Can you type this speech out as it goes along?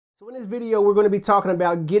So in this video, we're going to be talking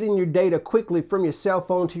about getting your data quickly from your cell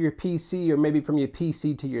phone to your PC, or maybe from your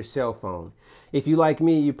PC to your cell phone. If you like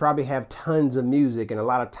me, you probably have tons of music, and a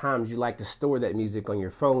lot of times you like to store that music on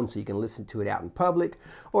your phone so you can listen to it out in public,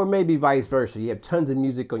 or maybe vice versa. You have tons of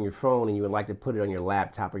music on your phone and you would like to put it on your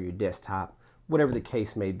laptop or your desktop, whatever the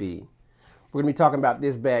case may be. We're going to be talking about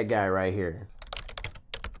this bad guy right here.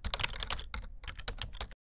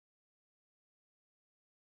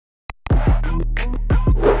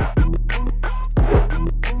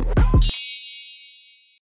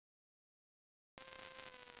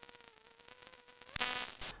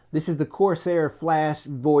 This is the Corsair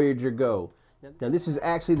Voyager Go. Now this is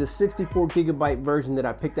actually the 64 gigabyte version that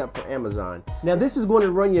I picked up for Amazon. Now this is going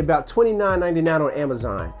to run you about $29.99 on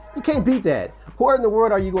Amazon. You can't beat that. Where in the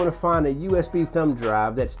world are you going to find a USB thumb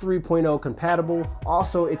drive that's 3.0 compatible?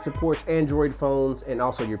 Also, it supports Android phones and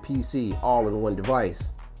also your PC all in one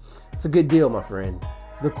device. It's a good deal, my friend.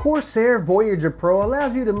 The Corsair Voyager Pro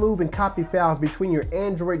allows you to move and copy files between your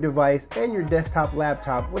Android device and your desktop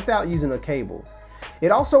laptop without using a cable.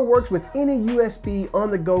 It also works with any USB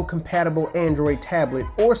on-the-go compatible Android tablet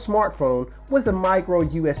or smartphone with a micro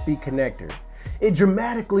USB connector. It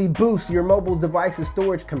dramatically boosts your mobile device's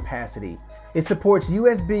storage capacity. It supports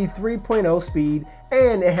USB 3.0 speed,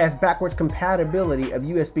 and it has backwards compatibility of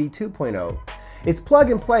USB 2.0. It's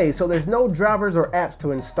plug and play, so there's no drivers or apps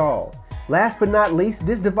to install. Last but not least,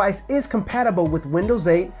 this device is compatible with Windows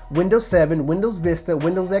 8, Windows 7, Windows Vista,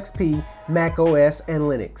 Windows XP, Mac OS, and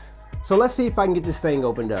Linux. So let's see if I can get this thing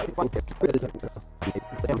opened up.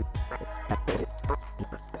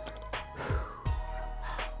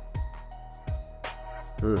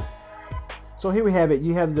 So here we have it.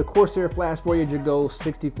 You have the Corsair Voyager Go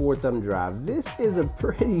 64 thumb drive. This is a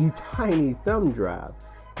pretty tiny thumb drive.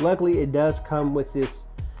 Luckily, it does come with this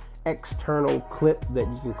external clip that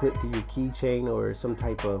you can clip to your keychain or some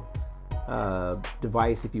type of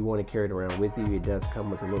device if you want to carry it around with you. It does come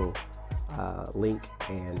with a little link,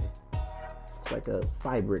 and it's like a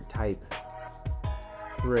fiber type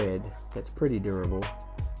thread that's pretty durable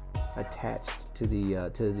attached to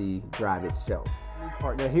the drive itself.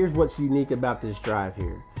 Now here's what's unique about this drive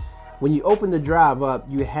here. When you open the drive up,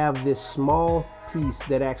 you have this small piece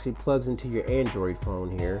that actually plugs into your Android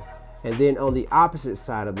phone here, and then on the opposite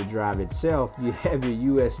side of the drive itself, you have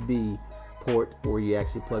your USB port where you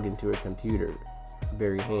actually plug into a computer.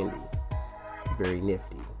 Very handy, very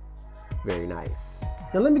nifty, very nice.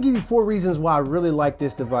 Now let me give you 4 reasons why I really like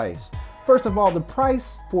this device. First of all, the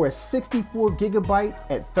price for a 64 gigabyte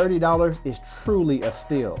at $30 is truly a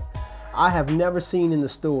steal. I have never seen in the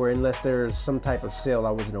store, unless there's some type of sale I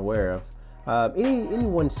wasn't aware of,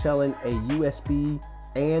 anyone selling a USB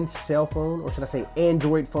and cell phone, or should I say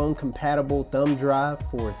Android phone compatible thumb drive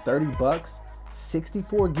for 30 bucks,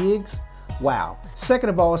 64 gigs. Wow. Second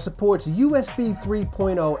of all, it supports USB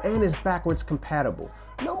 3.0 and is backwards compatible.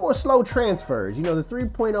 No more slow transfers. You know, the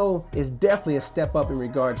 3.0 is definitely a step up in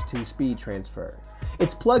regards to speed transfer.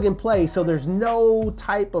 It's plug and play, so there's no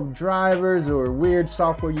type of drivers or weird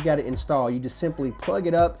software you got to install. You just simply plug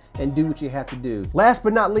it up and do what you have to do. Last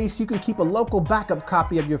but not least, you can keep a local backup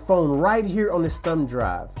copy of your phone right here on this thumb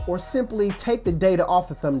drive, or simply take the data off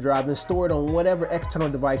the thumb drive and store it on whatever external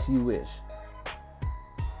device you wish.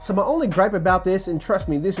 So my only gripe about this, and trust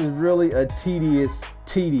me, this is really a tedious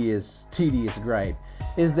gripe,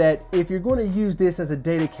 is that if you're going to use this as a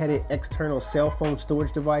dedicated external cell phone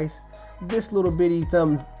storage device, this little bitty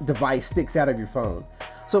thumb device sticks out of your phone.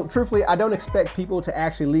 So truthfully, I don't expect people to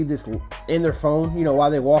actually leave this in their phone, you know, while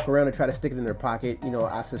they walk around and try to stick it in their pocket. You know,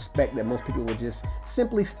 I suspect that most people will just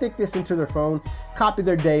simply stick this into their phone, copy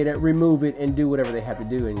their data, remove it, and do whatever they have to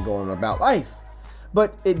do and go on about life.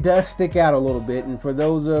 But it does stick out a little bit, and for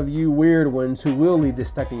those of you weird ones who will leave this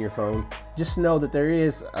stuck in your phone, just know that there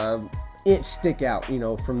is an inch stick out, you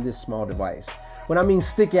know, from this small device. When I mean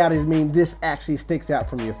stick out, I mean this actually sticks out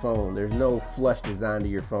from your phone. There's no flush design to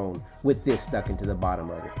your phone with this stuck into the bottom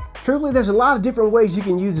of it. Truthfully, there's a lot of different ways you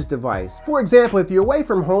can use this device. For example, if you're away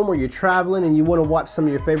from home or you're traveling and you want to watch some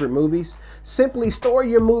of your favorite movies, simply store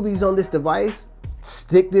your movies on this device,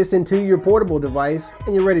 stick this into your portable device,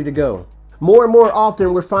 and you're ready to go. More and more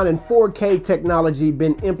often, we're finding 4K technology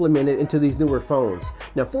being implemented into these newer phones.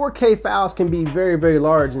 Now, 4K files can be very, very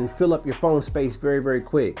large and fill up your phone space very, very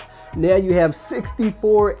quick. Now you have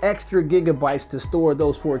 64 extra gigabytes to store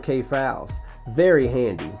those 4K files. Very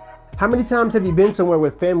handy. How many times have you been somewhere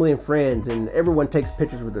with family and friends and everyone takes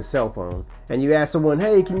pictures with their cell phone, and you ask someone,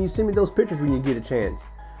 hey, can you send me those pictures when you get a chance?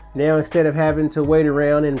 Now, instead of having to wait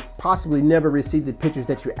around and possibly never receive the pictures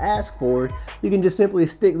that you ask for, you can just simply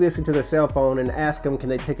stick this into their cell phone and ask them, can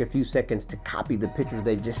they take a few seconds to copy the pictures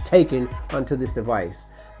they've just taken onto this device.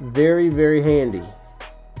 Very, very handy.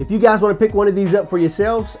 If you guys want to pick one of these up for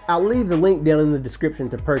yourselves, I'll leave the link down in the description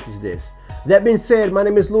to purchase this. That being said, my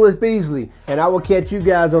name is Louis Beasley, and I will catch you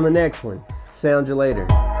guys on the next one. Sound you later.